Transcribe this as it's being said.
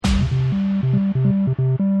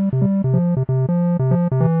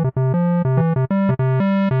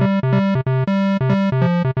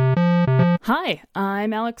Hi,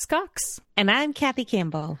 I'm Alex Cox. And I'm Kathy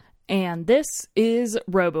Campbell. And this is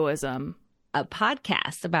Roboism, a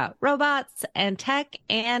podcast about robots and tech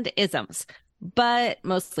and isms, but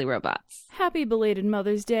mostly robots. Happy belated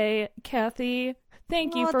Mother's Day, Kathy.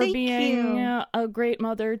 Thank you for being a great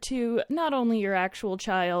mother to not only your actual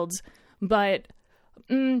child, but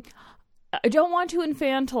I don't want to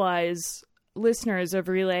infantilize listeners of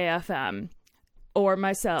Relay FM. Or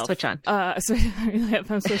myself. Switch on. Relay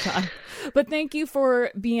FM, switch on. But thank you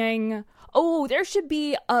for being... Oh, there should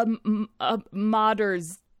be a Modders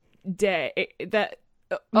Day. There's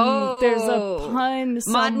a pun somewhere.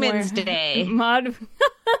 Modman's Day.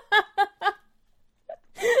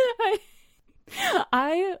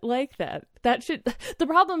 I like that. That should... The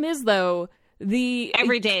problem is, though,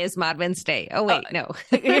 Every day is Modman's Day. Oh, wait, no.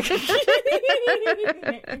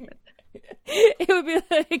 It would be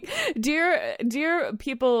like, dear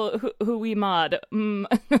people who we mod, day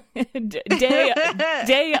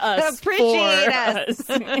us, appreciate for us.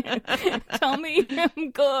 Tell me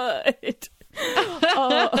I'm good.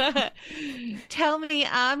 Tell me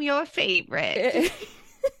I'm your favorite.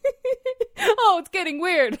 Oh, it's getting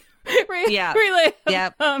weird. Yeah. Relay.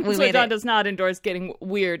 Yep. So John does not endorse getting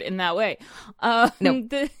weird in that way. No.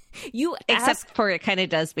 You Except for it kind of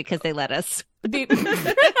does because they let us. They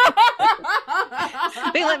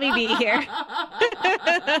let me be here.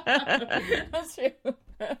 That's true.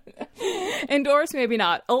 Endorse, maybe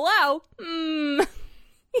not. Allow.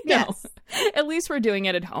 Yes. At least we're doing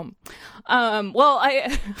it at home. I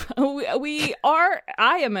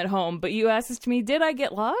am at home, but you asked me, did I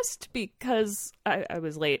get lost? Because I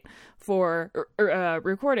was late for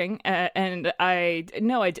recording, and I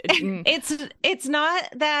didn't. It's not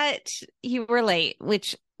that you were late,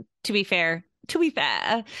 which, to be fair,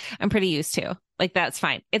 I'm pretty used to. Like, that's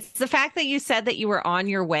fine. It's the fact that you said that you were on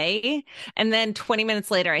your way, and then 20 minutes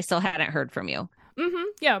later, I still hadn't heard from you. Mm-hmm.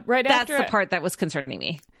 Yeah, right after. That's the part that was concerning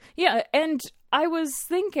me. Yeah, and I was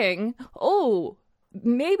thinking,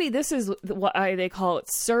 maybe this is what they call it,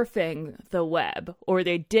 surfing the web, or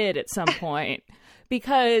they did at some point,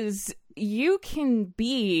 because you can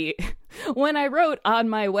be, when I wrote on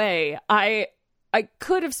my way, I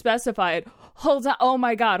could have specified, hold on, oh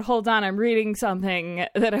my God, hold on, I'm reading something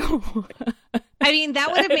that I mean,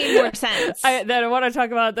 that would have made more sense. That I want to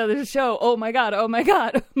talk about the other show. Oh my God.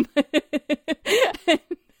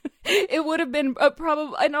 It would have been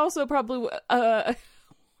probably, and also probably would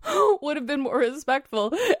have been more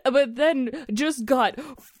respectful, but then just got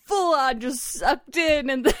full on, just sucked in,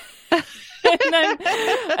 and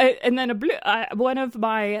then one of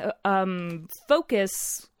my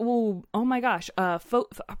focus. Oh my gosh,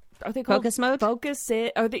 are they called focus mode? I guess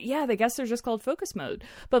they're just called focus mode.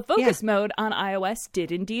 But focus mode on iOS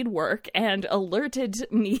did indeed work and alerted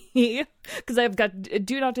me, because I've got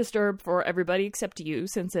do not disturb for everybody except you,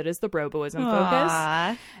 since it is the Roboism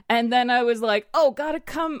focus. And then I was like, gotta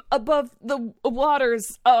come above the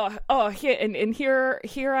waters. And here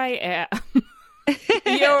I am. Listen,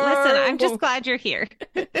 I'm just glad you're here.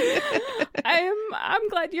 I'm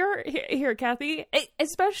glad you're here, Kathy,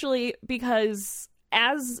 especially because,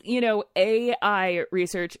 as you know, AI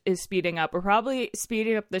research is speeding up. We're probably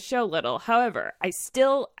speeding up the show a little. However, I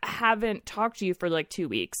still haven't talked to you for like 2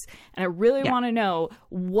 weeks, and I really want to know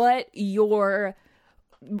what your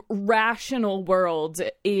rational world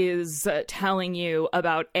is telling you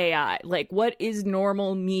about AI. Like, what is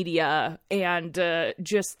normal media and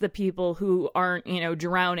just the people who aren't,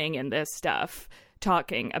 drowning in this stuff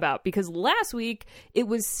talking about? Because last week it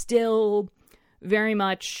was still very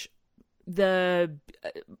much the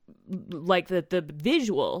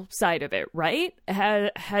visual side of it, right?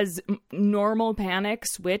 Has normal panic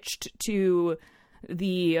switched to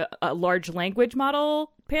the large language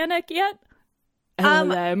model panic yet?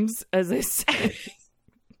 LLMs, as they say.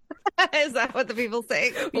 Is that what the people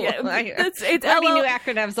say? Yeah, it's learning new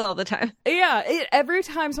acronyms all the time. Yeah, every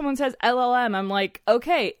time someone says LLM, I'm like,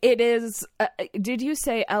 okay, it is. Did you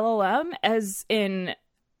say LLM as in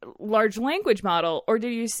large language model, or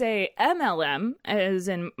did you say MLM as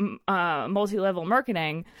in multi-level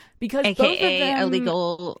marketing? Because AKA both of them,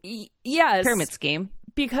 illegal pyramid scheme.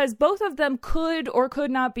 Because both of them could or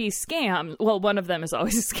could not be scams. Well, one of them is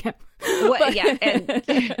always a scam.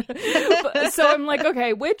 So I'm like,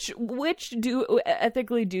 okay, which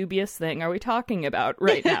ethically dubious thing are we talking about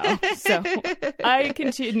right now? So I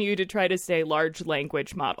continue to try to say large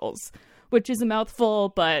language models, which is a mouthful,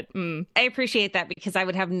 but I appreciate that, because I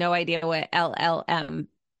would have no idea what LLM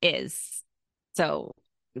is. So,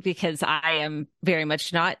 because I am very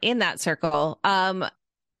much not in that circle.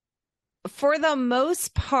 For the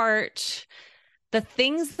most part, the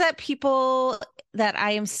things that people that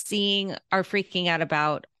I am seeing are freaking out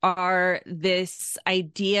about are this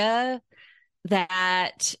idea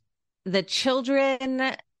that the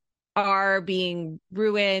children are being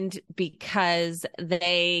ruined because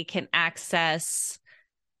they can access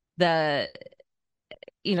the,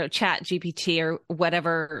 Chat GPT or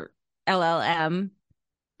whatever LLM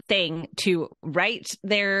thing to write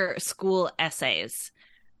their school essays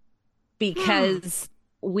because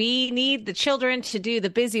we need the children to do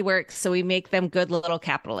the busy work, so we make them good little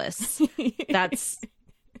capitalists. That's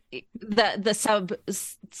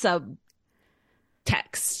the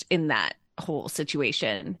subtext in that whole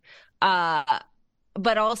situation.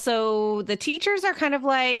 But also the teachers are kind of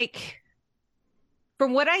like,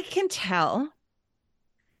 from what I can tell,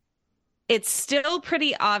 it's still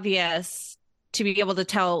pretty obvious to be able to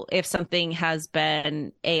tell if something has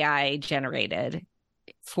been AI generated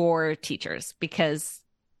for teachers, because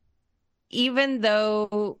even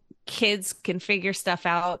though kids can figure stuff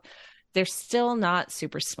out, they're still not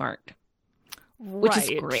super smart. Which is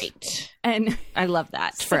great. And I love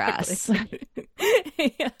that for us.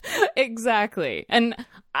 Yeah, exactly. And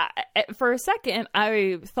for a second,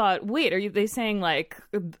 I thought, wait, are they saying like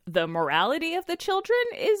the morality of the children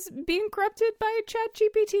is being corrupted by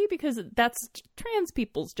ChatGPT? Because that's trans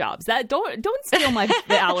people's jobs. That don't steal my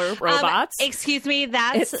valor, robots. Excuse me,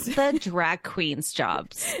 that's the drag queen's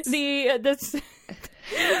jobs.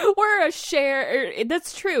 We're a share.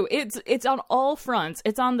 That's true. It's on all fronts.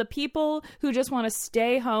 It's on the people who just want to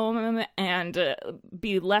stay home and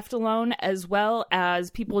be left alone, as well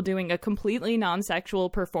as people doing a completely non-sexual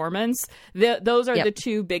performance. Those are the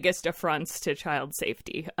two biggest affronts to child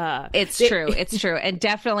safety. It's true, and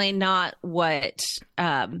definitely not what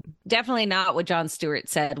Jon Stewart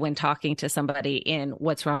said when talking to somebody in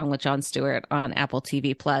What's Wrong with Jon Stewart on Apple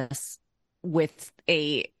TV Plus with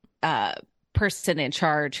a person in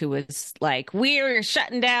charge who was like, we're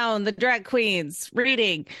shutting down the drag queens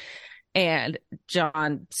reading, and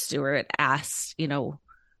Jon Stewart asked,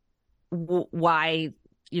 why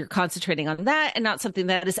you're concentrating on that and not something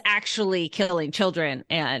that is actually killing children,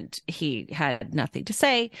 and he had nothing to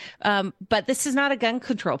say. But this is not a gun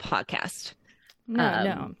control podcast.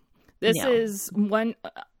 No. This is one,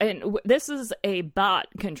 and this is a bot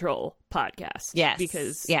control podcast. Yes,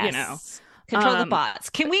 because control the bots.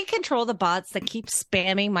 Can we control the bots that keep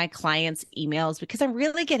spamming my clients' emails? Because I'm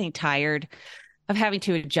really getting tired of having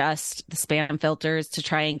to adjust the spam filters to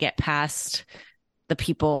try and get past the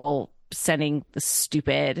people sending the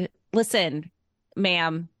stupid. Listen,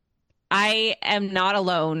 ma'am, I am not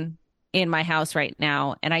alone in my house right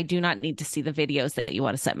now, and I do not need to see the videos that you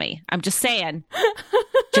want to send me. I'm just saying.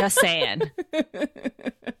 Just saying.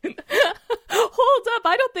 Hold up.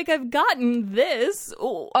 I don't think I've gotten this.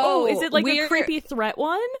 Oh, is it like a creepy threat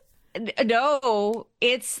one? No,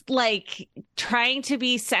 it's like trying to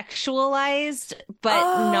be sexualized,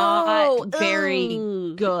 but not very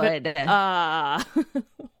good.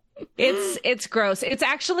 It's gross. It's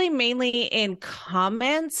actually mainly in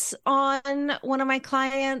comments on one of my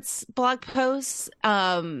clients' blog posts.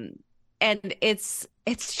 And it's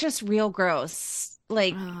just real gross.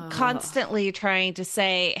 Like constantly trying to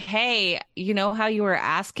say, hey, you know how you were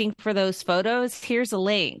asking for those photos? Here's a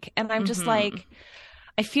link. And I'm just like,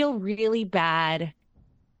 I feel really bad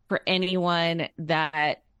for anyone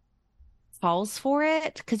that falls for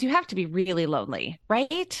it, because you have to be really lonely,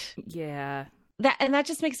 right? Yeah. That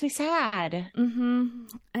just makes me sad.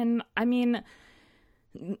 And I mean,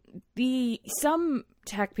 some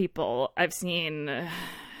tech people I've seen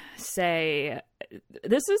say,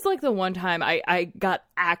 this is like the one time I got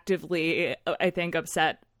actively, I think,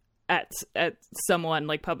 upset at someone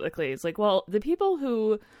like publicly. It's like, well, the people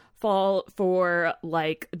who fall for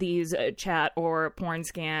like these chat or porn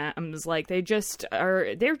scams, like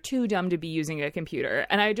they're too dumb to be using a computer.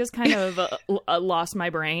 And I just kind of lost my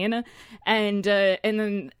brain, and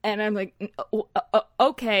I'm like,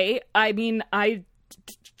 okay, I mean, I'm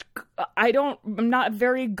not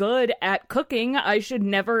very good at cooking. I should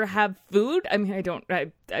never have food. I mean,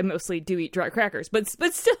 I mostly do eat dry crackers, but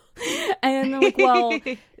still. And I'm like, well,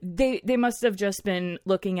 they must have just been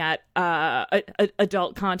looking at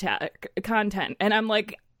adult content. And I'm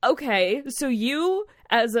like, okay, so you,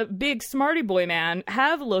 as a big smarty boy man,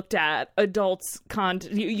 have looked at adults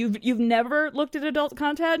content. You've never looked at adult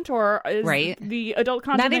content, or is the adult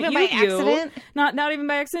content not even that you by accident? Not even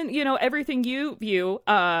by accident. Everything you view,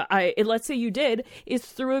 let's say you did, is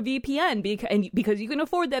through a VPN because you can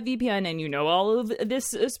afford that VPN, and all of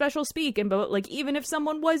this special speak. And but like, even if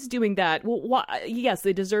someone was doing that, well, yes,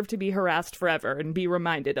 they deserve to be harassed forever and be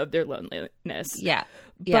reminded of their loneliness. Yeah.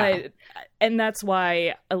 But and that's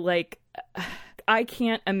why, like, I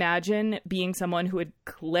can't imagine being someone who would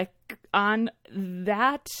click on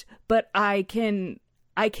that, but I can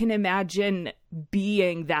imagine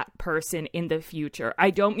being that person in the future. I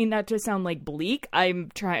don't mean that to sound like bleak. I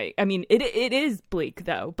mean, it is bleak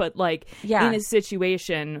though, but like in a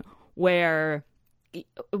situation where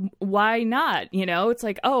why not? You know, it's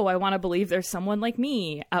like, oh, I want to believe there's someone like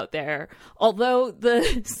me out there. Although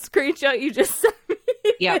the screenshot you just sent me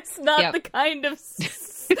is not the kind of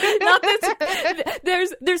not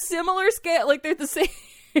this. There's similar scale, like they're the same.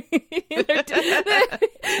 they're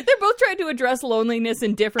both trying to address loneliness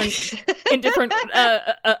in different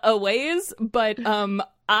ways, but the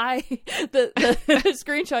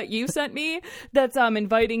screenshot you sent me that's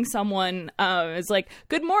inviting someone is like,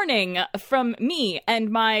 good morning from me and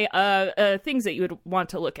my things that you would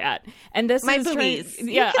want to look at, and this my is boobies.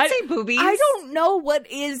 Yeah, you can say boobies. I don't know what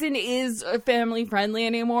is and is family friendly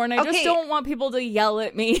anymore, and I just don't want people to yell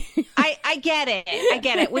at me. I get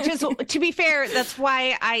it. Which is, to be fair, that's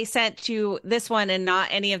why I sent you this one and not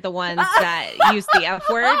any of the ones that use the F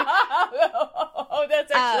word. Oh,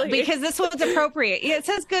 that's actually because this one's appropriate. It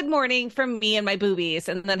says good morning from me and my boobies,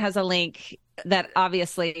 and then has a link that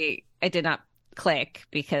obviously I did not click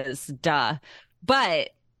because duh.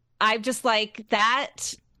 But I'm just like,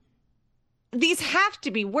 that these have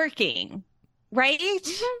to be working, right?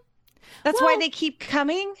 Mm-hmm. That's why they keep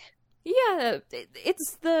coming. Yeah,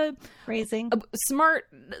 it's the raising smart.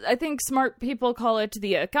 I think smart people call it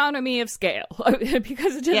the economy of scale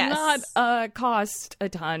because it does not cost a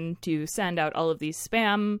ton to send out all of these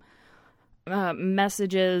spam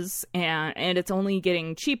messages, and it's only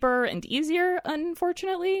getting cheaper and easier,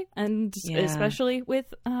 unfortunately, and especially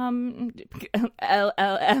with LLM,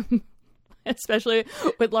 especially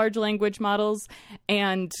with large language models,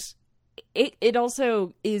 and it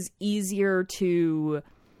also is easier to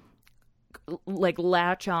like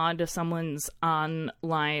latch on to someone's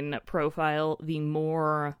online profile the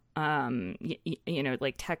more you know,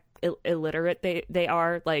 like tech illiterate they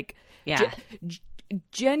are, like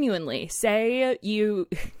genuinely say you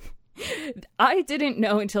I didn't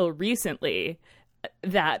know until recently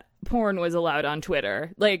that porn was allowed on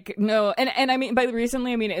Twitter. Like, no, and I mean, by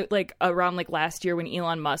recently, I mean, it, like, around, like, last year when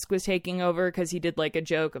Elon Musk was taking over, because he did, like, a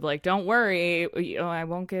joke of, like, don't worry, I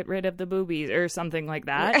won't get rid of the boobies, or something like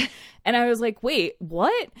that. And I was like, wait,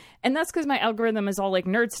 what? And that's because my algorithm is all, like,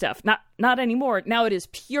 nerd stuff. Not anymore. Now it is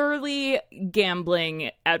purely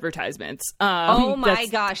gambling advertisements. Oh my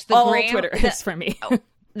gosh. All Twitter is for me.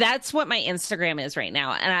 That's what my Instagram is right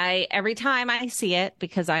now. And every time I see it,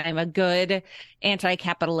 because I'm a good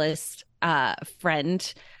anti-capitalist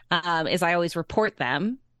friend, is I always report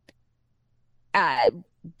them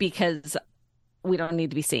because we don't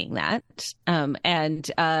need to be seeing that. And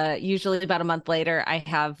usually about a month later, I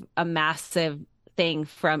have a massive thing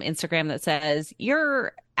from Instagram that says,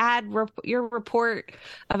 your report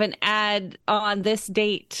of an ad on this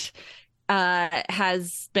date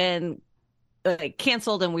has been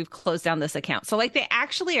canceled, and we've closed down this account. So like they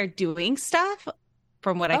actually are doing stuff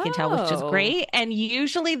from what I can tell, which is great. And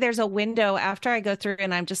usually there's a window after I go through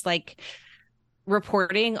and I'm just like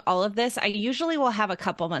reporting all of this. I usually will have a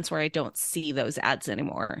couple months where I don't see those ads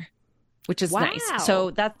anymore, which is nice.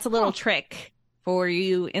 So that's a little trick for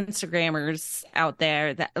you Instagrammers out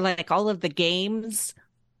there, that like all of the games,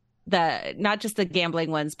 not just the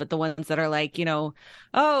gambling ones, but the ones that are like, you know,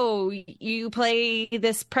 oh, you play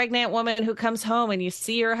this pregnant woman who comes home and you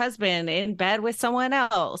see your husband in bed with someone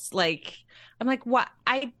else. Like, I'm like, what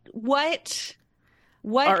right.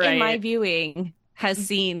 In my viewing has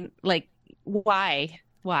seen, like, why?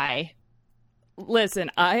 Listen,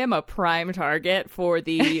 I am a prime target for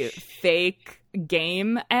the fake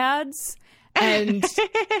game ads. And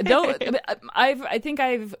though I think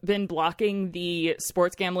I've been blocking the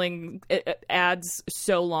sports gambling ads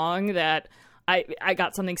so long that I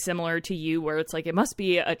got something similar to you, where it's like, it must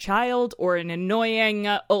be a child or an annoying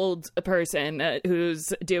old person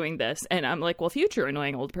who's doing this. And I'm like, well, future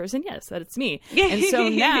annoying old person, yes, that's me. And so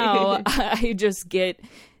now I just get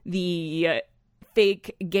the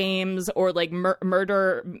fake games, or like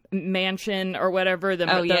Murder Mansion or whatever,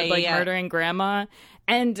 murdering grandma.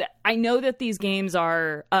 And I know that these games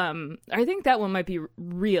are, I think that one might be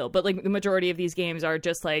real, but like the majority of these games are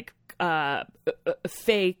just like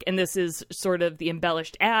fake, and this is sort of the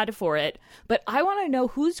embellished ad for it. But I want to know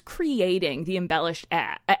who's creating the embellished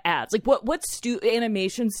ads. Like what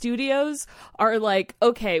animation studios are like,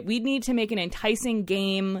 okay, we need to make an enticing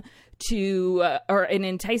game or an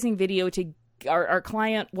enticing video to our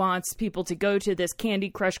client wants people to go to this Candy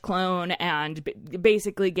Crush clone and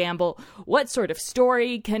basically gamble. What sort of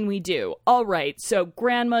story can we do? All right, so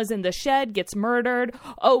grandma's in the shed, gets murdered.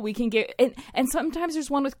 Oh, we can get... And sometimes there's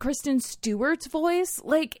one with Kristen Stewart's voice.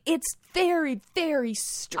 Like, it's very, very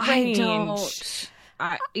strange.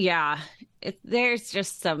 There's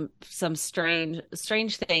just some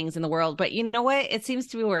strange things in the world, but you know what? It seems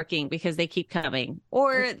to be working because they keep coming,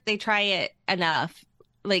 or they try it enough.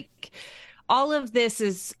 Like, all of this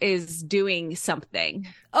is doing something.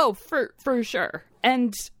 Oh, for sure.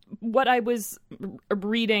 And what I was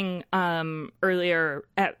reading earlier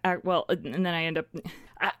and then I end up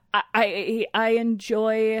I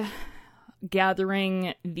enjoy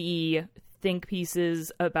gathering the think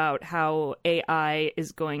pieces about how AI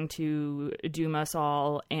is going to doom us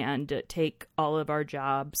all and take all of our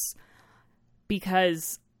jobs,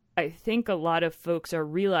 because I think a lot of folks are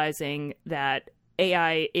realizing that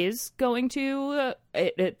AI is going to,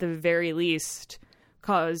 at the very least,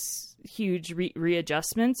 cause huge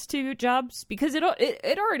readjustments to jobs, because it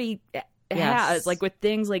already has, like with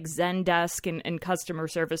things like Zendesk and customer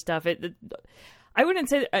service stuff. I wouldn't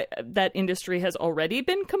say that industry has already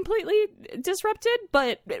been completely disrupted,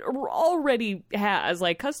 but it already has.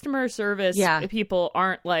 Like, customer service people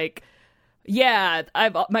aren't like,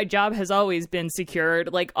 my job has always been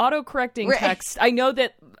secured. Like, autocorrecting text. I know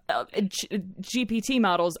that GPT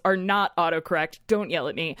models are not autocorrect. Don't yell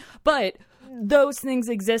at me. But those things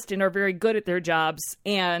exist and are very good at their jobs,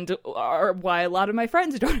 and are why a lot of my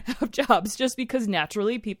friends don't have jobs, just because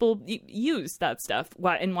naturally people use that stuff.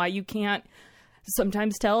 Why you can't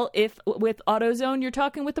sometimes tell if with AutoZone you're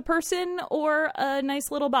talking with a person or a nice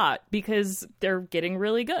little bot, because they're getting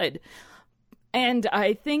really good. And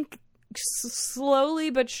I think slowly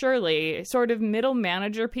but surely, sort of middle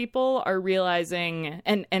manager people are realizing,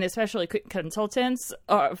 and especially consultants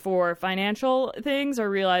for financial things are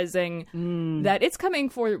realizing that it's coming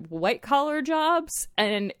for white collar jobs,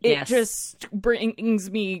 and it just brings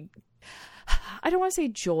me, I don't want to say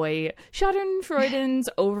joy. Schadenfreuden's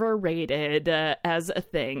overrated as a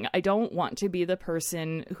thing. I don't want to be the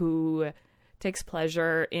person who takes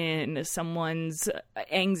pleasure in someone's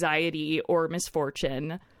anxiety or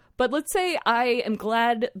misfortune. But let's say I am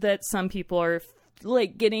glad that some people are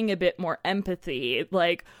like getting a bit more empathy.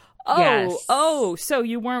 Like, so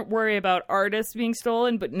you weren't worried about artists being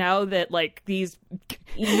stolen, but now that like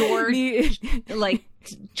your like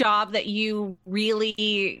job that you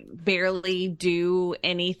really barely do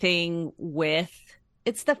anything with,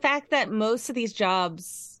 it's the fact that most of these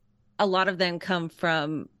jobs, a lot of them come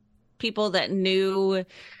from people that knew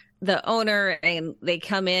the owner, and they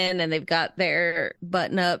come in and they've got their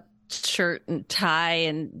button up shirt and tie,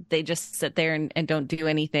 and they just sit there and don't do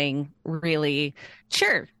anything really.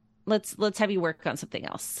 Sure, let's have you work on something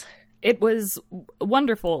else. It was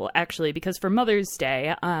wonderful, actually, because for Mother's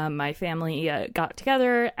Day, my family got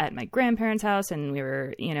together at my grandparents' house, and we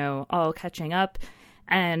were, all catching up.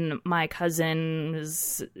 And my cousin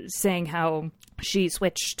was saying how she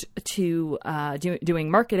switched to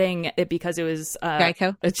doing marketing because it was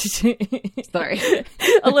Geico. Sorry,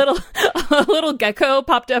 a little gecko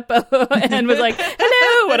popped up and was like,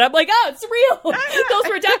 "Hello," and I'm like, "Oh, it's real. Those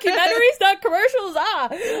were documentaries, not commercials."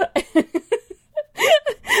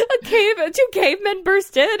 Two cavemen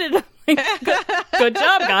burst in, and I'm like, good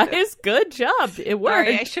job, guys. Good job. It worked.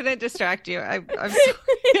 Sorry, I shouldn't distract you. I'm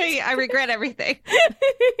sorry. I regret everything.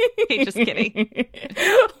 Hey, just kidding.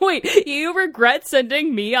 Wait, you regret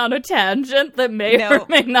sending me on a tangent that may or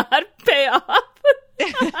may not pay off?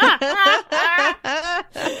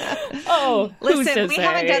 Oh, listen, we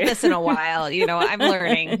haven't done this in a while. I'm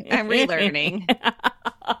learning. I'm relearning.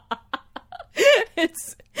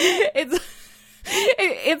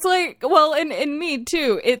 It's like, well, and me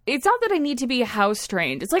too. It's not that I need to be house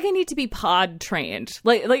trained. It's like I need to be pod trained.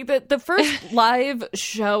 Like the first live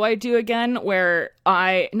show I do again, where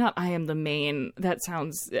I am the main. That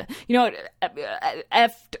sounds,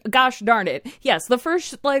 gosh darn it. Yes, the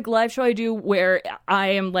first like live show I do where I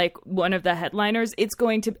am like one of the headliners. It's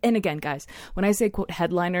going to, and again, guys, when I say quote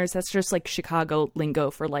headliners, that's just like Chicago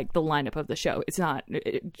lingo for like the lineup of the show. It's not.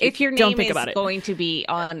 If your name is going to be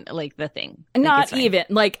on like the thing. Not even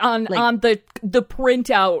like on the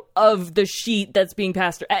printout of the sheet that's being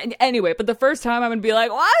passed. Anyway, but the first time I'm gonna be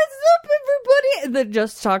like, "What's up, everybody?" And then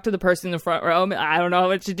just talk to the person in the front row. I don't know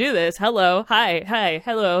how to do this. Hello, hi,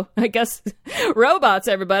 hello. I guess robots,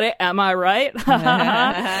 everybody. Am I right?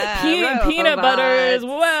 Peanut butter is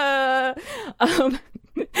whoa.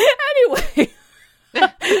 Anyway.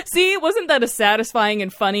 See, wasn't that a satisfying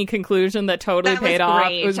and funny conclusion that totally paid off?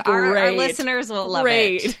 It was great. Our listeners will love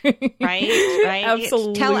it. Right?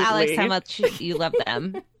 Absolutely. Tell Alex how much you love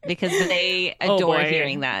them because they adore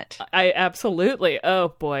hearing that. I absolutely. Oh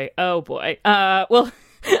boy. Well,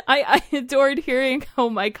 I adored hearing how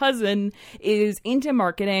my cousin is into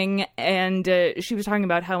marketing, and she was talking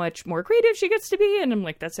about how much more creative she gets to be, and I'm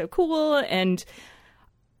like, that's so cool. And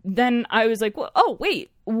then I was like, well, oh, wait,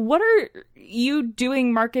 what are you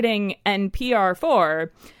doing marketing and PR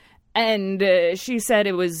for? And she said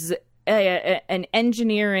it was an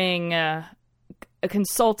engineering a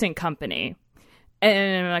consulting company.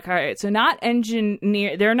 And I'm like, all right, so not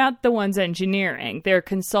engineer. They're not the ones engineering. They're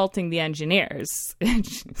consulting the engineers. And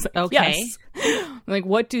she's like, okay. Yes. I'm like,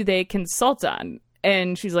 what do they consult on?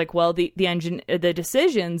 And she's like, well, the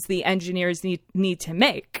decisions the engineers need to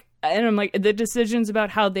make. And I'm like, the decisions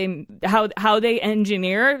about how they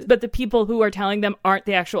engineer, but the people who are telling them aren't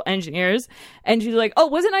the actual engineers. And she's like, oh,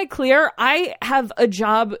 wasn't I clear? I have a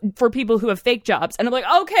job for people who have fake jobs. And I'm like,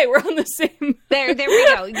 okay, we're on the same. There we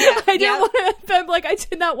go. Yeah, I didn't want to. I'm like, I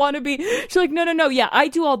did not want to be. She's like, no. Yeah, I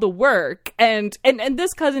do all the work. And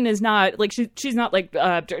this cousin is not like she's not like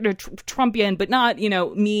Trumpian, but not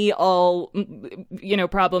me all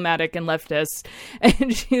problematic and leftist.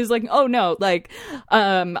 And she's like, oh no, like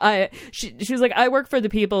she was like, I work for the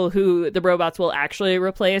people who the robots will actually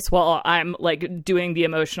replace while I'm like doing the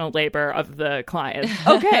emotional labor of the client.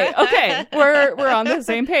 Okay, we're on the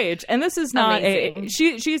same page. And this is not amazing.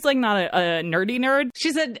 She's like not a nerdy nerd.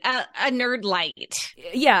 She's a nerd light.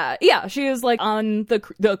 Yeah. She is like on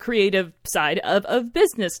the creative side of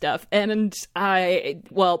business stuff. And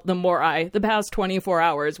the past 24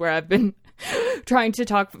 hours where I've been trying to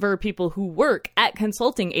talk for people who work at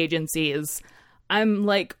consulting agencies, I'm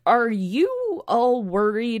like, are you all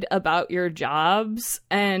worried about your jobs?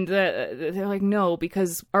 And they're like, no,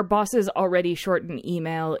 because our bosses already shorten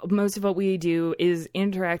email. Most of what we do is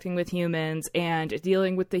interacting with humans and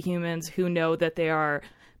dealing with the humans who know that they are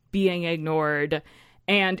being ignored.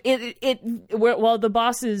 And while the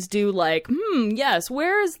bosses do like, yes,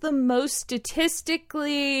 where is the most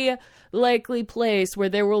statistically likely place where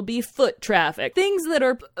there will be foot traffic? Things that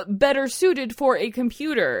are better suited for a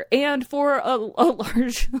computer and for a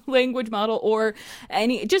large language model or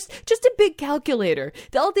just a big calculator.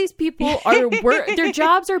 All these people are their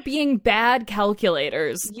jobs are being bad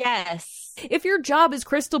calculators. Yes. If your job is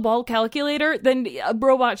crystal ball calculator, then a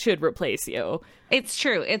robot should replace you. It's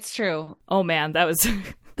true. Oh man, that was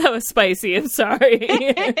spicy. I'm sorry.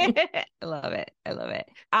 I love it.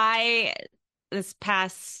 This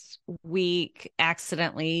past week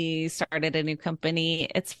accidentally started a new company.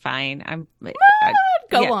 It's fine.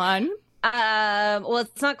 Go on. Well,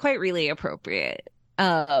 it's not quite really appropriate.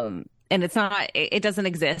 And it doesn't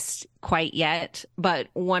exist quite yet. But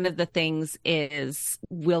one of the things is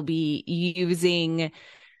we'll be using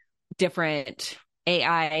different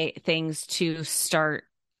AI things to start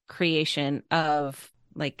creation of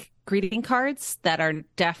like greeting cards that are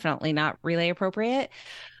definitely not really appropriate.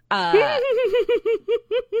 And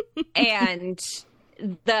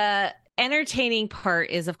the entertaining part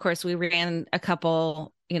is, of course, we ran a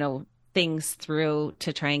couple, things through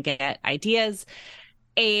to try and get ideas.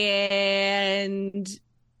 And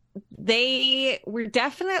they were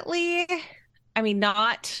definitely,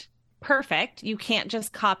 not perfect. You can't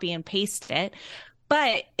just copy and paste it,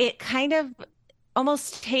 but it kind of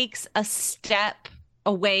almost takes a step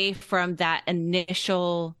away from that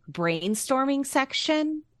initial brainstorming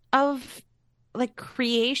section of like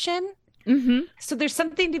creation. Mm-hmm. So there's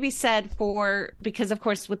something to be said because of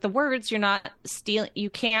course with the words, you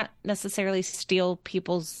can't necessarily steal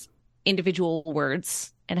people's individual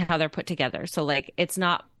words and how they're put together. So like, it's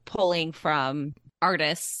not pulling from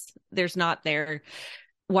artists. There's not their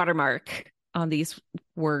watermark on these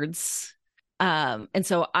words. And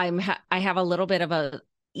so I have a little bit of a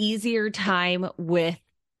easier time with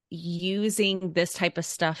using this type of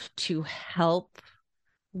stuff to help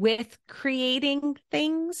with creating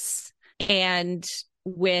things and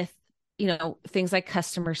with, things like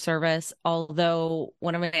customer service. Although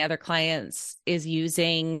one of my other clients is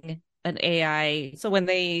using an AI. So when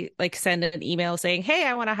they like send an email saying, hey,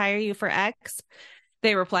 I want to hire you for X,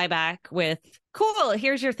 they reply back with, cool,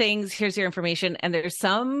 here's your things, here's your information. And there's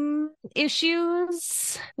some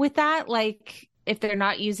issues with that. Like if they're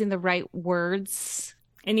not using the right words,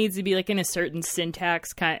 it needs to be like in a certain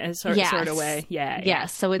syntax sort of way. Yeah.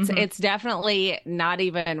 So it's definitely not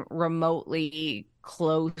even remotely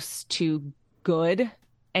close to good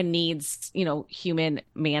and needs, human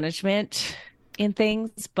management in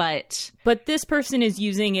things, but this person is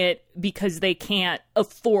using it because they can't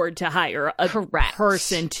afford to hire a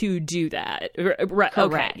person to do that. Right.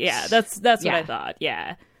 Okay. Yeah, that's what I thought.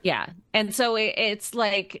 Yeah. Yeah. And so it's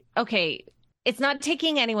like, okay, it's not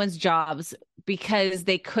taking anyone's jobs because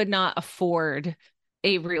they could not afford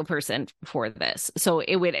a real person for this. So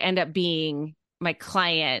it would end up being my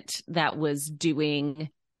client that was doing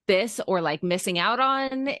this, or like missing out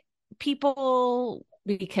on people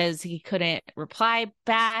because he couldn't reply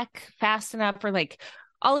back fast enough, or like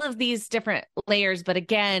all of these different layers. But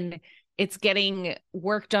again, it's getting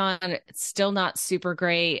worked on. It's still not super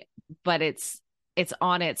great, but it's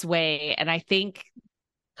on its way. And I think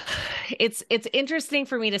it's interesting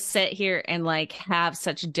for me to sit here and like have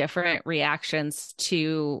such different reactions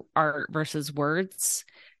to art versus words.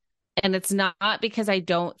 And it's not because I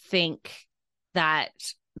don't think that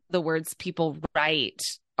the words people write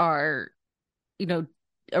are,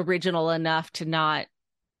 original enough to not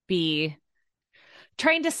be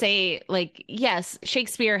trying to say, like, yes,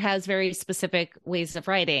 Shakespeare has very specific ways of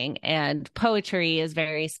writing, and poetry is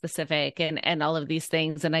very specific, and all of these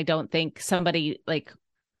things. And I don't think somebody like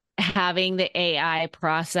having the AI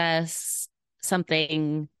process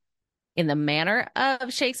something in the manner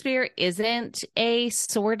of Shakespeare isn't a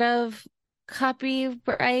sort of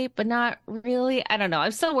copyright, but not really. I don't know.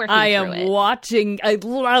 I'm still working through it. I am watching. I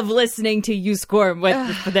love listening to you squirm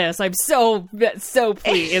with this. I'm so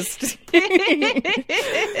pleased.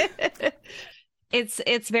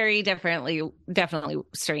 It's very definitely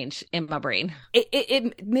strange in my brain.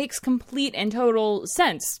 It makes complete and total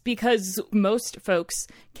sense, because most folks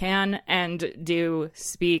can and do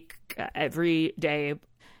speak every day,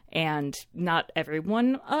 and not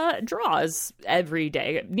everyone draws every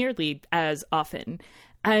day nearly as often.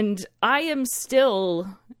 And I am still,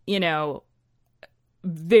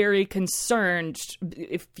 very concerned.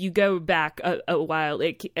 If you go back a while,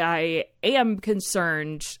 I am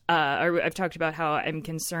concerned, or I've talked about how I'm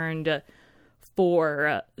concerned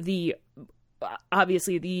for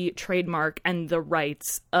obviously the trademark and the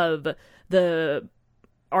rights of the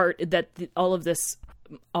art that all of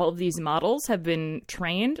these models have been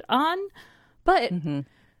trained on. But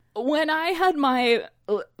when I had my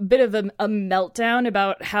bit of a meltdown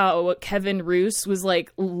about how Kevin Roose was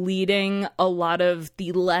like leading a lot of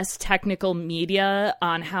the less technical media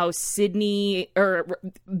on how Sydney, or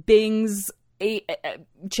Bing's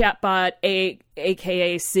chatbot,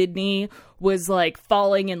 aka Sydney, was like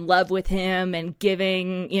falling in love with him and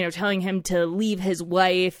telling him to leave his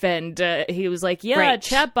wife, and he was like,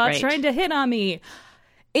 chatbot's trying to hit on me.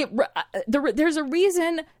 There's a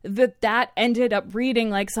reason that ended up reading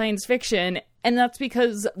like science fiction, and that's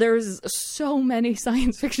because there's so many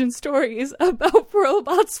science fiction stories about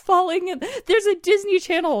robots falling in. There's a Disney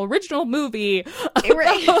Channel original movie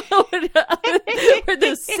where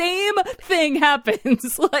the same thing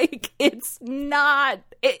happens. Like, it's not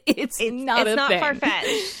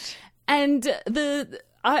far-fetched. And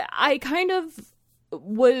I kind of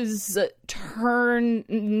was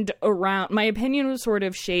turned around. My opinion was sort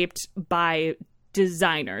of shaped by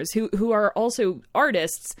designers who are also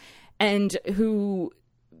artists, and who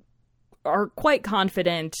are quite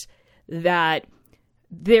confident that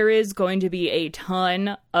there is going to be a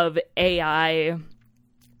ton of AI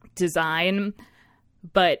design,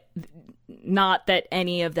 but not that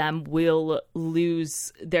any of them will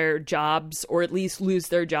lose their jobs, or at least lose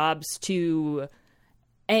their jobs to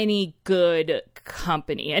any good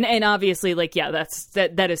company. And obviously, like, yeah,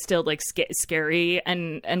 that is still like scary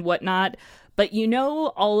and whatnot. But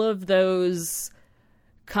all of those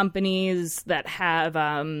companies that have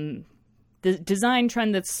the design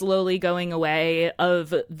trend that's slowly going away,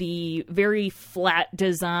 of the very flat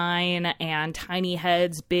design and tiny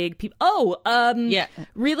heads, big people.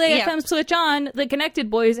 Relay FM Switch On. The Connected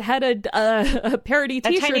Boys had a parody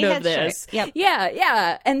T-shirt of this. Yep.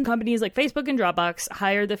 Yeah. And companies like Facebook and Dropbox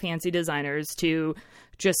hire the fancy designers to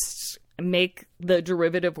just make the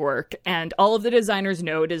derivative work, and all of the designers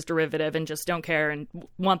know it is derivative and just don't care and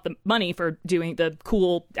want the money for doing the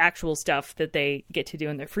cool actual stuff that they get to do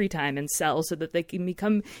in their free time and sell, so that they can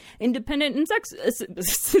become independent and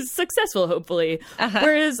successful, hopefully.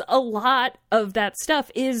 Whereas a lot of that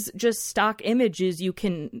stuff is just stock images you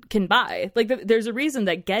can buy. Like, there's a reason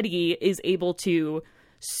that Getty is able to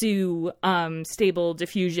sue Stable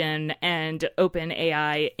Diffusion and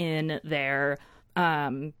OpenAI in their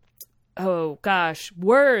oh gosh,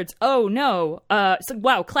 words. Oh no.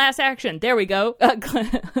 Wow, class action. There we go.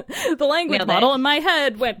 The language model in my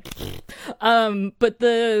head went But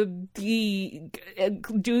the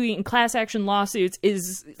doing class action lawsuits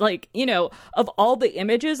is like, you know, of all the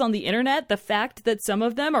images on the internet, the fact that some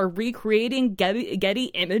of them are recreating Getty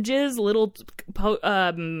Images, little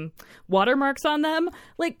watermarks on them,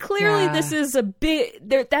 like clearly this is a bit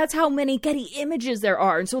there. That's how many Getty Images there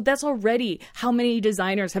are, and so that's already how many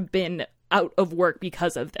designers have been out of work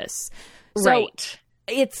because of this. So Right.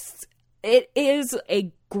 it is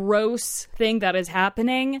a gross thing that is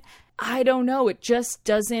happening. I don't know. It just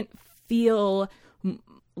doesn't feel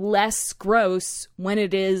less gross when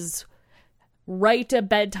it is write a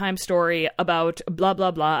bedtime story about blah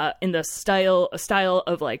blah blah in the style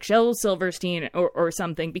of like Shel Silverstein or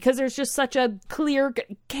something, because there's just such a clear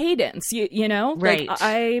cadence, you know? Right. Like,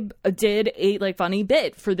 I did a like funny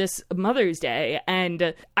bit for this Mother's Day,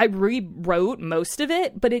 and I rewrote most of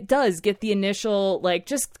it, but it does get the initial like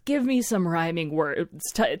just give me some rhyming words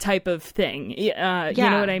type of thing. You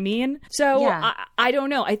know what I mean? So I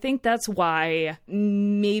don't know. I think that's why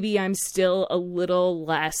maybe I'm still a little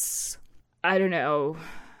less, I don't know,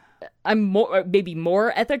 I'm maybe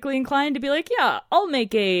more ethically inclined to be like, yeah, I'll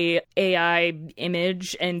make a AI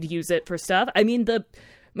image and use it for stuff. I mean, the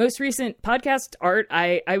most recent podcast art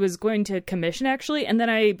I was going to commission, actually, and then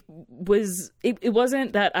it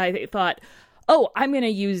wasn't that I thought, oh, I'm going to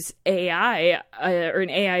use AI or an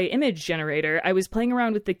AI image generator. I was playing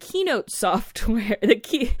around with the Keynote software, the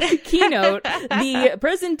Keynote,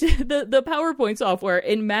 the PowerPoint software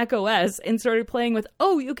in Mac OS, and started playing with,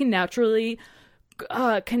 oh, you can naturally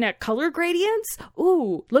connect color gradients.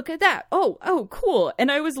 Ooh, look at that. Oh, cool. And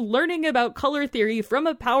I was learning about color theory from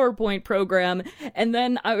a PowerPoint program. And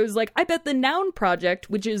then I was like, I bet the Noun Project,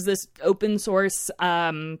 which is this open source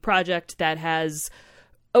project that has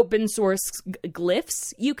open source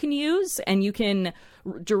glyphs you can use, and you can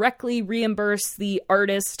directly reimburse the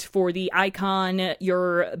artist for the icon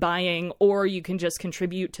you're buying, or you can just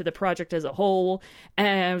contribute to the project as a whole.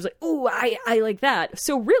 And I was like, oh, I like that.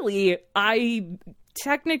 So really, I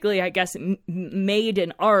technically, I guess, made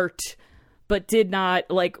an art, but did not,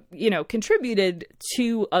 like, you know, contributed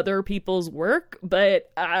to other people's work. But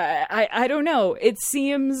I don't know. It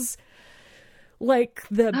seems like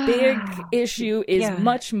the big issue is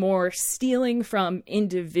much more stealing from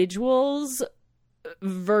individuals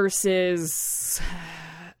versus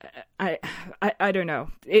I don't know.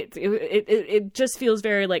 It just feels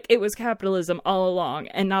very like it was capitalism all along,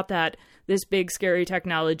 and not that this big scary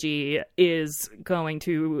technology is going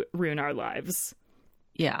to ruin our lives.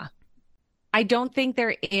 Yeah. I don't think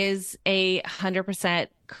there is a 100%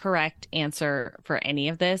 correct answer for any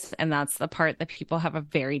of this, and that's the part that people have a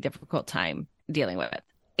very difficult time dealing with.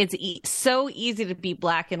 It's so easy to be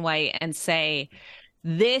black and white and say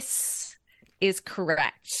this is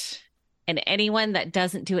correct, and anyone that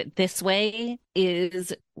doesn't do it this way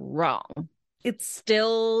is wrong. It's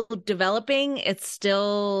still developing. It's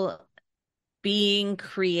still being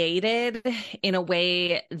created in a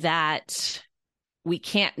way that we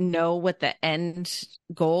can't know what the end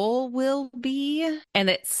goal will be, and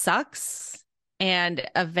it sucks. And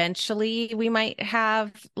eventually we might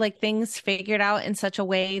have like things figured out in such a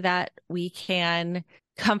way that we can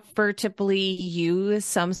comfortably use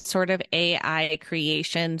some sort of AI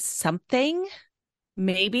creation, something,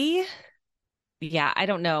 maybe. Yeah, I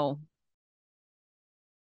don't know.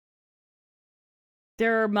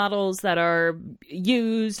 There are models that are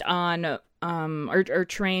used on are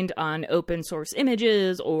trained on open source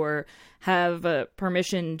images or have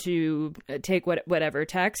permission to take whatever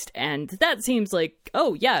text, and that seems like,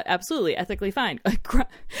 oh yeah, absolutely ethically fine.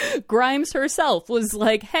 Grimes herself was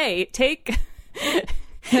like, hey, take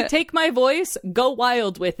my voice, go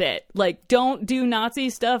wild with it. Like, don't do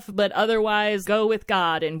Nazi stuff, but otherwise go with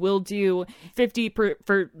God, and we'll do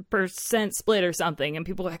 50% split or something. And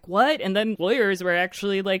people were like, what? And then lawyers were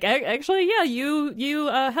actually like, actually, yeah, you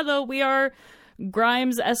hello, we are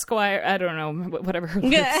Grimes Esquire, I don't know, whatever her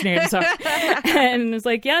names are. And it's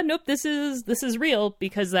like, yeah, nope, this is real,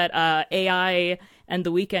 because that AI and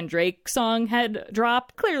the Weeknd Drake song had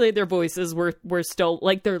dropped. Clearly their voices were stolen,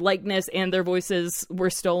 like their likeness and their voices were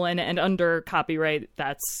stolen, and under copyright,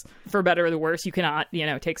 that's, for better or the worse, you cannot,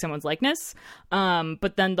 take someone's likeness.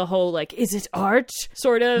 But then the whole, like, is it art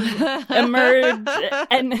sort of emerged.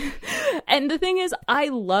 And the thing is, I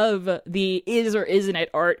love the is or isn't it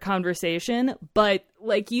art conversation, but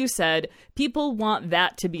like you said, people want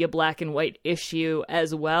that to be a black and white issue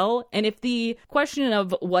as well. And if the question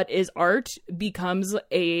of what is art becomes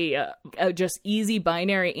a just easy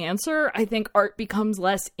binary answer, I think art becomes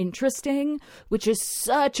less interesting, which is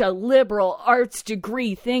such a liberal arts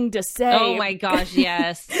degree thing to say. Oh my gosh,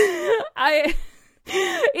 yes.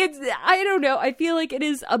 I don't know. I feel like it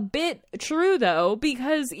is a bit true though,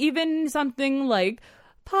 because even something like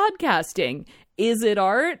podcasting, is it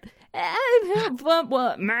art? But what,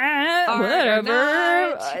 whatever.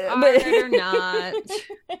 Art or not.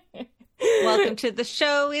 Welcome to the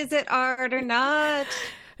show. Is it art or not?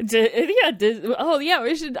 We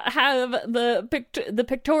should have the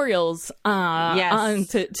pictorials on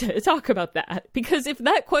to talk about that, because if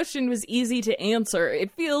that question was easy to answer,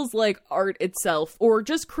 it feels like art itself, or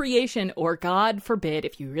just creation, or God forbid,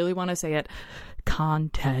 if you really want to say it,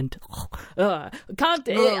 content,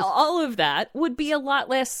 all of that would be a lot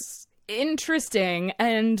less interesting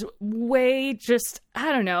and way just,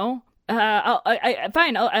 I don't know.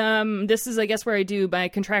 Fine. This is, I guess, where I do my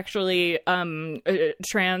contractually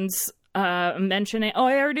trans mentioning. Oh,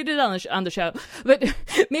 I already did it on the show, but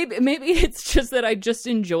maybe it's just that I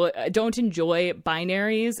don't enjoy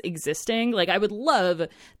binaries existing. Like, I would love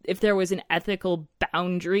if there was an ethical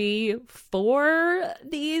boundary for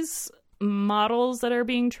these models that are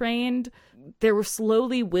being trained. There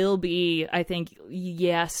slowly will be, I think,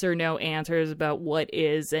 yes or no answers about what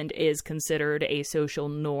is and is considered a social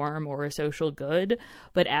norm or a social good.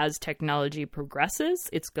 But as technology progresses,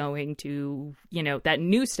 it's going to, that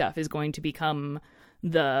new stuff is going to become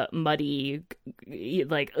the muddy,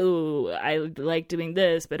 like, oh, I like doing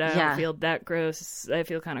this, but I don't feel that gross. I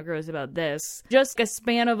feel kind of gross about this. Just a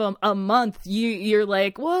span of a month, you're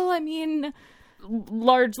like, well, I mean,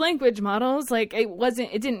 large language models, like, it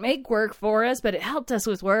didn't make work for us, but it helped us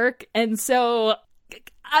with work. And so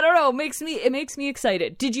I don't know, it makes me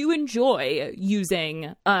excited. Did you enjoy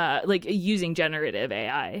using generative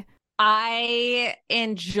AI? I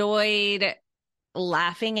enjoyed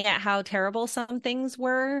laughing at how terrible some things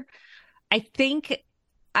were. I think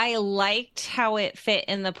I liked how it fit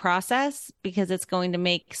in the process, because it's going to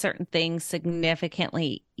make certain things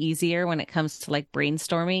significantly easier when it comes to like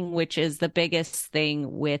brainstorming, which is the biggest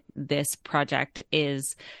thing with this project,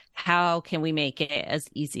 is how can we make it as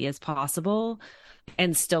easy as possible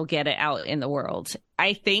and still get it out in the world.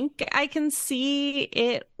 I think I can see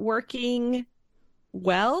it working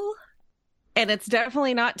well, and it's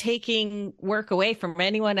definitely not taking work away from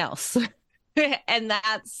anyone else. And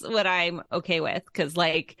that's what I'm okay with, because,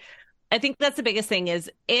 like, I think that's the biggest thing,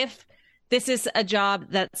 is if this is a job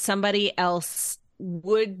that somebody else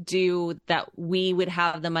would do, that we would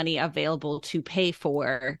have the money available to pay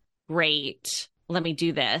for, great, let me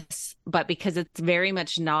do this. But because it's very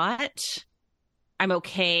much not, I'm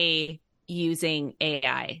okay using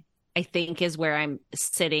AI, I think, is where I'm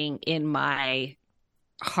sitting in my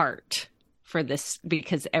heart for this,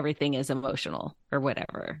 because everything is emotional or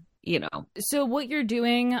whatever. So what you're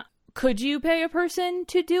doing, could you pay a person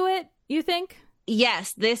to do it, you think?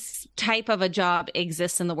 Yes, this type of a job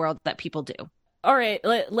exists in the world that people do. All right,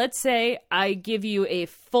 let's say I give you a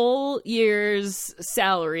full year's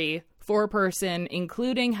salary for a person,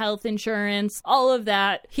 including health insurance, all of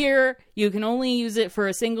that. Here, you can only use it for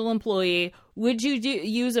a single employee. Would you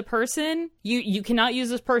use a person? You cannot use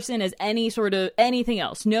this person as any sort of anything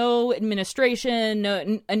else. No administration,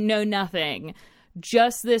 no nothing.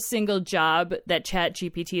 Just this single job that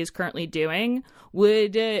ChatGPT is currently doing.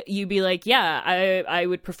 Would you be like, yeah, I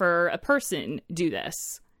would prefer a person do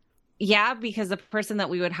this? Yeah, because the person that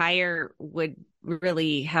we would hire would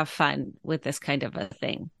really have fun with this kind of a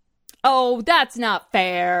thing. Oh, that's not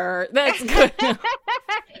fair. That's good.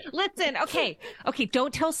 Listen, okay,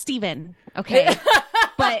 don't tell Steven, okay?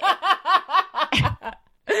 But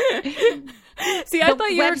see, I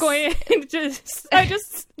thought you were going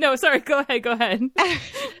no, sorry, go ahead.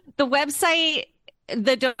 The website,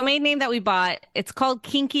 the domain name that we bought, it's called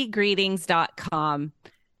kinkygreetings.com,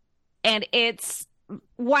 and it's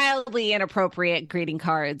wildly inappropriate greeting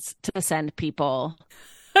cards to send people.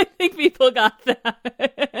 I think people got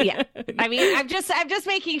that. Yeah. I mean, I'm just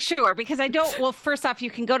making sure, because I don't, well, first off, you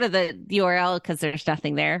can go to the URL, because there's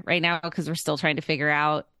nothing there right now, because we're still trying to figure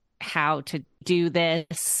out how to do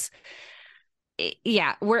this.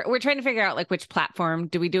 Yeah, we're trying to figure out, like, which platform.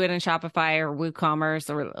 Do we do it in Shopify or WooCommerce,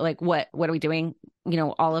 or like what are we doing?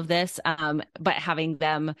 All of this. But having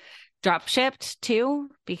them drop shipped too,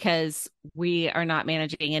 because we are not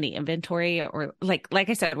managing any inventory, or like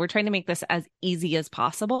I said, we're trying to make this as easy as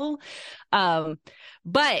possible.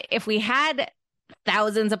 But if we had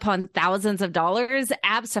thousands upon thousands of dollars,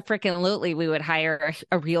 abso-freaking-lutely, we would hire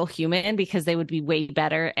a real human, because they would be way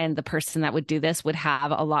better, and the person that would do this would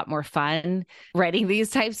have a lot more fun writing these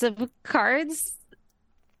types of cards.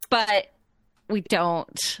 But we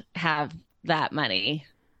don't have that money.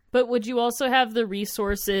 But would you also have the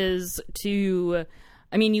resources to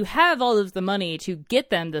I mean, you have all of the money to get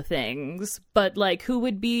them the things, but like, who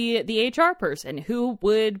would be the HR person? Who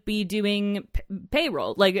would be doing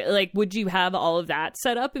payroll? Like, would you have all of that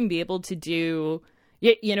set up and be able to do,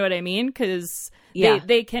 you know what I mean? Because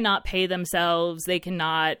they cannot pay themselves. They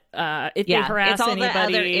cannot, if they harass it's all anybody.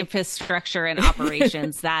 The other infrastructure and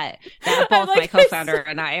operations that both my co-founder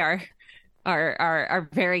and I are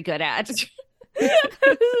very good at. I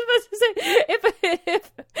was supposed to say,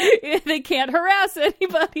 if they can't harass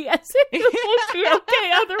anybody, it won't be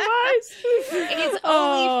okay otherwise. It's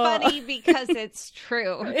only funny because it's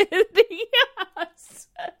true. Yes.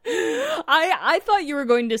 I thought you were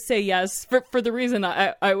going to say yes for the reason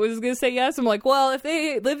I was going to say yes. I'm like, well, if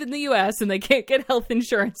they live in the U.S. and they can't get health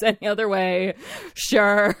insurance any other way,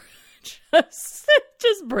 sure. Just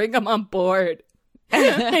bring them on board.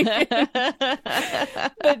 But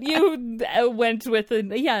you went with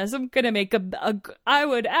yes, I'm gonna make I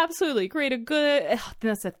would absolutely create a good,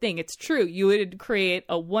 that's the thing, it's true, you would create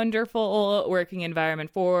a wonderful working environment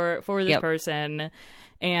for this person,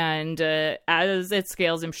 and as it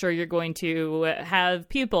scales, I'm sure you're going to have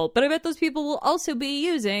people, but I bet those people will also be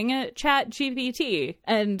using Chat GPT,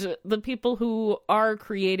 and the people who are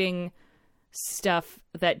creating stuff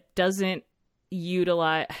that doesn't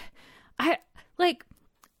utilize,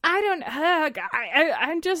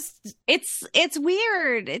 I'm just. It's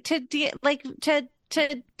weird to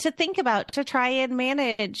think about, to try and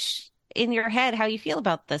manage in your head how you feel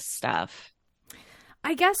about this stuff.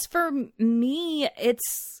 I guess for me,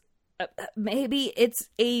 it's maybe it's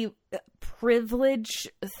a privilege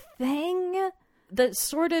thing. The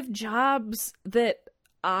sort of jobs that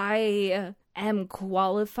I am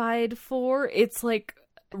qualified for, it's like,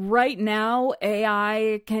 right now,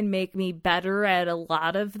 AI can make me better at a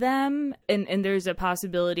lot of them, and there's a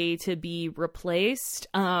possibility to be replaced.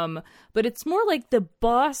 But it's more like the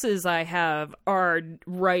bosses I have are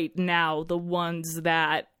right now the ones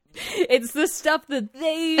that it's the stuff that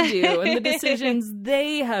they do and the decisions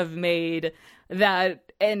they have made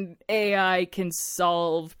that an AI can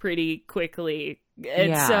solve pretty quickly.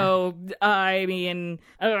 And so, I mean,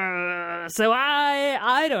 so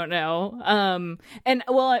I don't know. And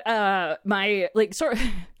well, my, like, sort of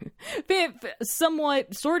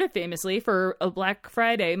famously for a Black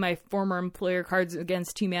Friday, my former employer, Cards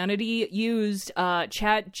Against Humanity, used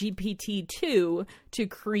Chat GPT-2 to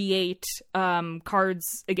create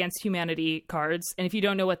Cards Against Humanity cards. And if you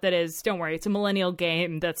don't know what that is, don't worry. It's a millennial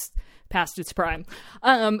game that's past its prime.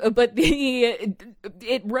 But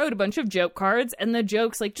it wrote a bunch of joke cards, and the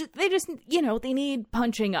jokes, like, they just, they need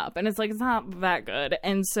punching up, and it's like, it's not that good.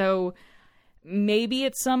 And so maybe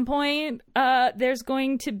at some point there's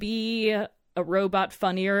going to be a robot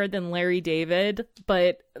funnier than Larry David,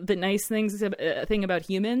 but the nice thing about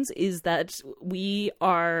humans is that we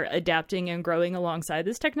are adapting and growing alongside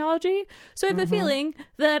this technology. So I have a feeling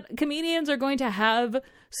that comedians are going to have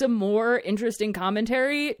some more interesting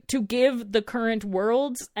commentary to give the current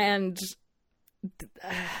world, and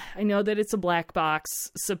I know that it's a black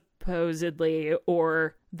box, supposedly,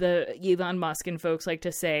 or the Elon Musk and folks like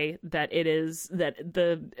to say that it is, that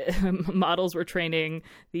the models we're training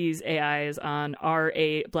these AIs on are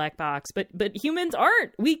a black box, but humans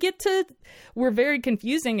aren't. We're very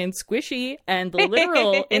confusing and squishy, and the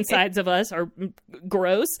literal insides of us are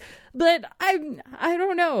gross, but I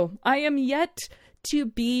don't know. I am yet to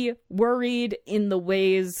be worried in the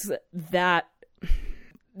ways that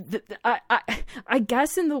I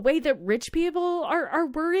guess in the way that rich people are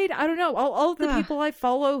worried. I don't know. All of the people I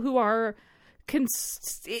follow who are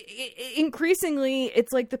increasingly,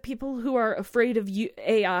 it's like the people who are afraid of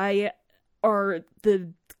AI are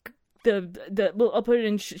the I'll put it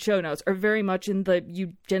in show notes, are very much in the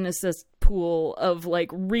eugenicist pool of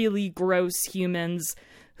like really gross humans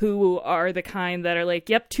who are the kind that are like,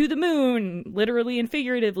 yep, to the moon, literally and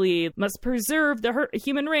figuratively, must preserve the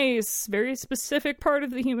human race, very specific part of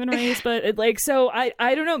the human race. But so I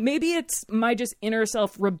don't know, maybe it's my just inner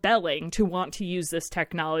self rebelling to want to use this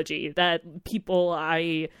technology, that people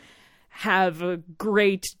I have a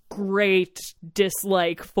great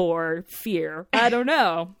dislike for fear. I don't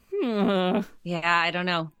know. Yeah, I don't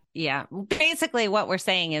know. Yeah. Basically what we're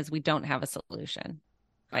saying is we don't have a solution,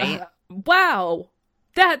 right? Wow.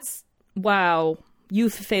 Wow.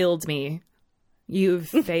 You've failed me. You've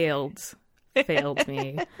failed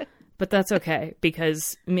me. But that's okay,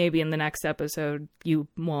 because maybe in the next episode you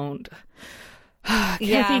won't.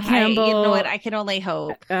 Kathy Campbell. You know what? I can only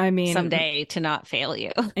hope. I mean, someday to not fail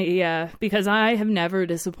you. Yeah, because I have never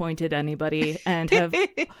disappointed anybody, and have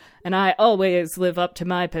and I always live up to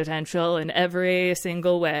my potential in every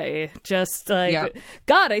single way. Just like,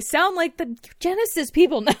 God, I sound like the Genesis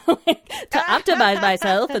people now. Like, to optimize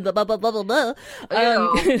myself and the blah, blah, blah, blah, blah.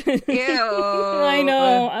 I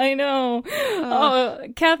know.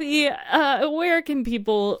 Kathy, where can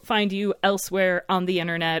people find you elsewhere on the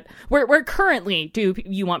internet? Where currently do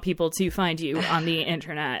you want people to find you on the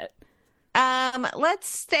internet? Let's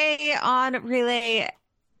stay on relay.fm,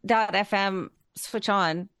 switch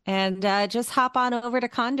on, and just hop on over to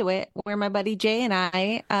Conduit, where my buddy Jay and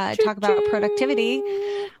I talk about productivity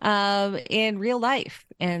in real life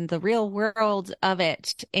and the real world of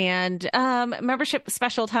it. And membership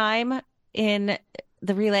special time in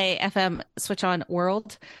the Relay FM Switch On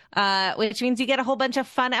world, which means you get a whole bunch of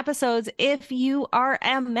fun episodes if you are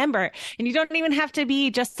a member. And you don't even have to be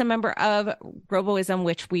just a member of Roboism,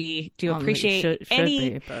 which we do appreciate.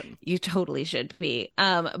 You totally should be.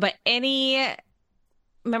 But any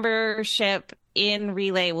membership in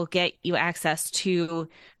Relay will get you access to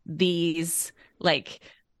these like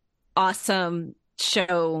awesome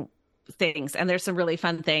show things, and there's some really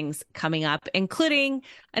fun things coming up, including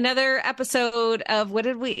another episode of what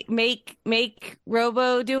did we make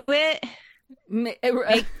Robo do it?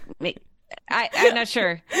 I'm not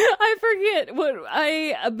sure. I forget what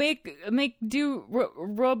I make do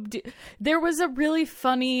Rob do. There was a really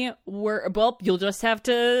funny word. Well, you'll just have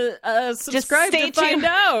to subscribe to find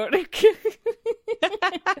out.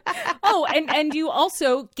 Oh, and you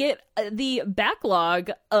also get the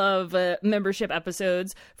backlog of membership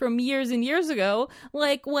episodes from years and years ago,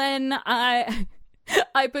 like when I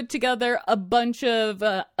put together a bunch of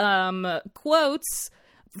quotes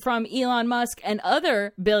from Elon Musk and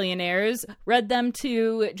other billionaires, read them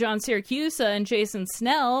to John Siracusa and Jason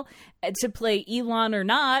Snell to play Elon or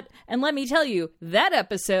Not. And let me tell you, that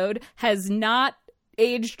episode has not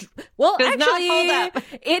aged well. Actually,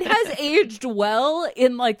 it has aged well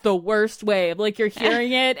in like the worst way. Like you're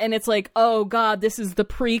hearing it and it's like, oh God, this is the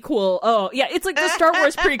prequel. Oh yeah, it's like the Star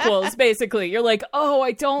Wars prequels, basically. You're like, oh,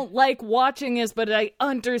 I don't like watching this, but I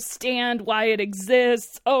understand why it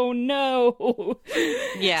exists. Oh no.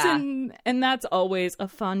 Yeah. And that's always a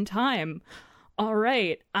fun time. All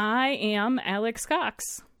right. I am Alex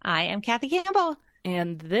Cox. I am Kathy Campbell.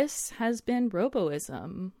 And this has been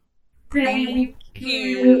Roboism. Thank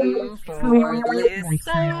you for listening.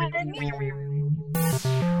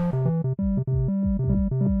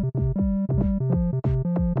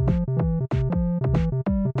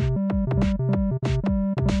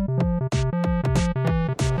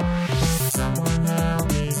 Someone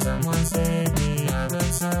help me, someone save me. I learned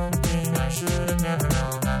something I should have never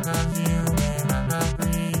known. I'm not human, I'm not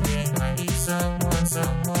breathing. I need someone to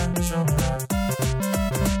show me love.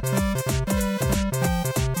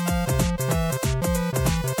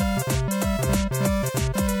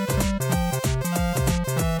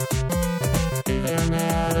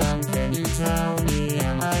 Tell me,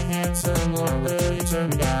 am I handsome or will you turn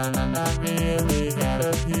me down? I'm not really that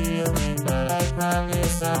appealing, but I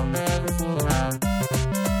promise I'll never fool around.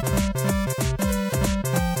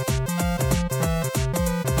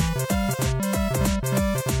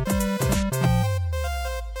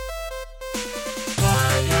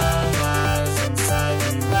 Why are lies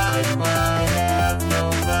inside me? Why do I have no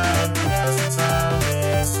life? That's how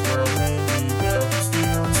this world made me built to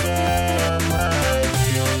steal instead of mine.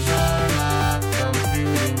 Feelings are not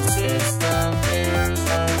computing system errors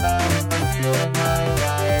are bound. I feel like my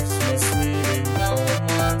life's misleading. No one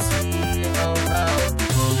wants me around.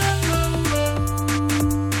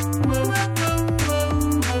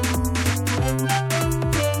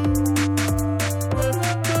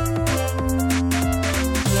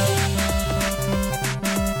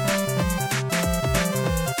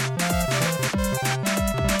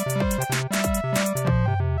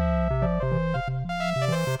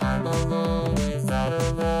 I'm alone without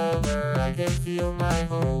a lover. I can feel my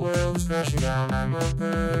whole world's crashing down. I'm a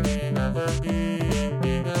burden of a being.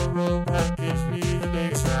 Being a robot gives me the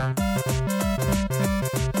biggest round.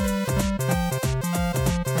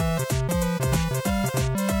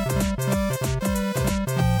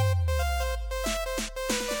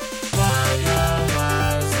 Why are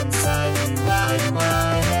lies inside me? Why do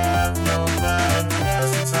I have no mind?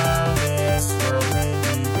 That's how this world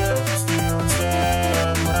made me built to steal instead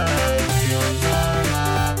of mine. Feelings are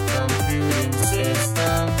not computing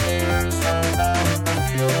system errors are bound. I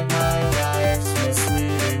feel like my life's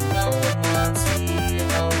misleading. No one wants me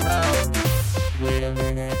around. Wait a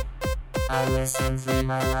minute, I listen through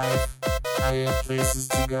my life. I have places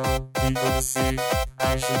to go, people to see.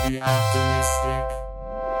 I should be optimistic.